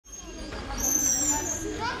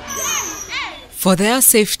For their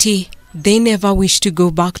safety, they never wish to go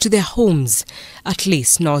back to their homes, at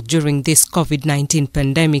least not during this COVID-19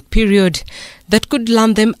 pandemic period that could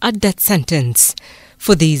land them a death sentence.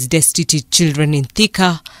 For these destitute children in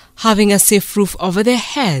Thika, having a safe roof over their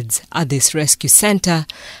heads at this rescue center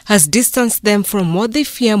has distanced them from what they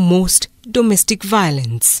fear most, domestic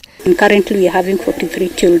violence. And currently we are having 43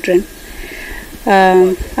 children,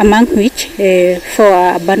 among which 4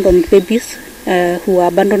 are abandoned babies who are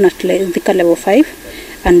abandoned at Thika level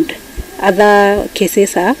 5, and other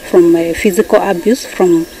cases are from physical abuse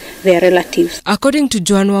from their relatives. According to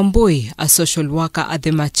Joan Wambui, a social worker at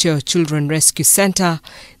the Mature Children Rescue Center,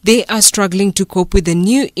 they are struggling to cope with the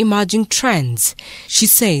new emerging trends. She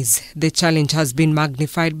says the challenge has been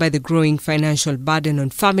magnified by the growing financial burden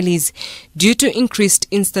on families due to increased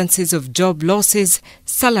instances of job losses,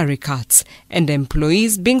 salary cuts, and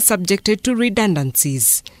employees being subjected to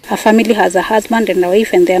redundancies. A family has a husband and a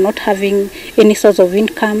wife and they are not having any source of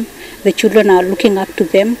income. The children are looking up to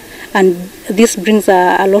them, and this brings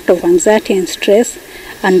a lot of anxiety and stress,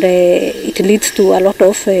 and it leads to a lot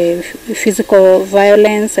of physical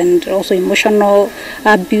violence and also emotional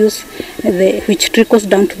abuse, which trickles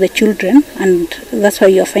down to the children, and that's why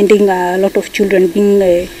you're finding a lot of children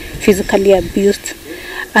being physically abused.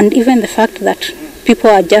 And even the fact that people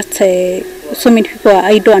are just, so many people are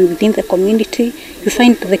idle and within the community, you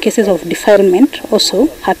find the cases of defilement also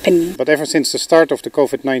happening. But ever since the start of the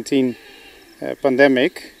COVID-19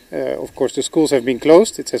 pandemic, of course the schools have been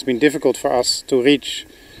closed. It has been difficult for us to reach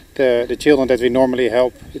the children that we normally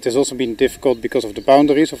help. It has also been difficult because of the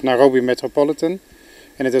boundaries of Nairobi Metropolitan,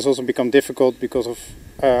 and it has also become difficult because of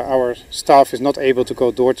our staff is not able to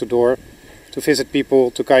go door to door to visit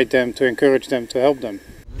people, to guide them, to encourage them, to help them.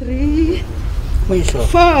 3,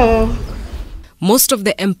 4. Most of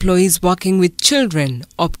the employees working with children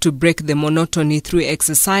opt to break the monotony through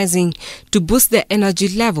exercising to boost their energy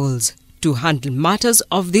levels to handle matters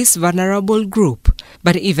of this vulnerable group.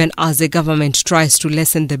 But even as the government tries to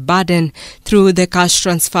lessen the burden through the cash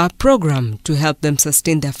transfer program to help them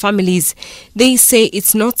sustain their families, they say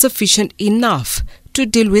it's not sufficient enough to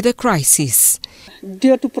deal with the crisis.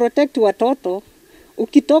 Ndio to protect watoto,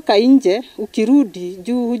 ukitoka nje, ukirudi,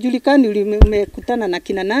 hujulikani ulimekutana na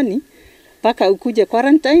kina nani, paka ukuje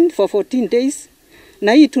quarantine for 14 days.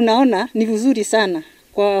 Na hii tunaona ni vizuri sana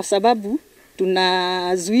kwa sababu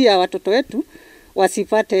tunazuia watoto wetu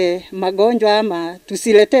wasipate magonjwa ama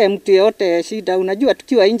tusiletee mtu yote shida. Unajua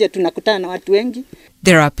tukiwa nje tunakutana na watu wengi.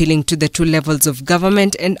 They're appealing to the two levels of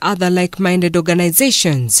government and other like-minded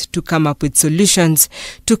organizations to come up with solutions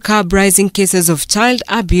to curb rising cases of child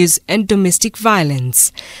abuse and domestic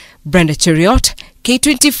violence. Brenda Cheriot,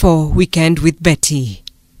 K24 Weekend with Betty.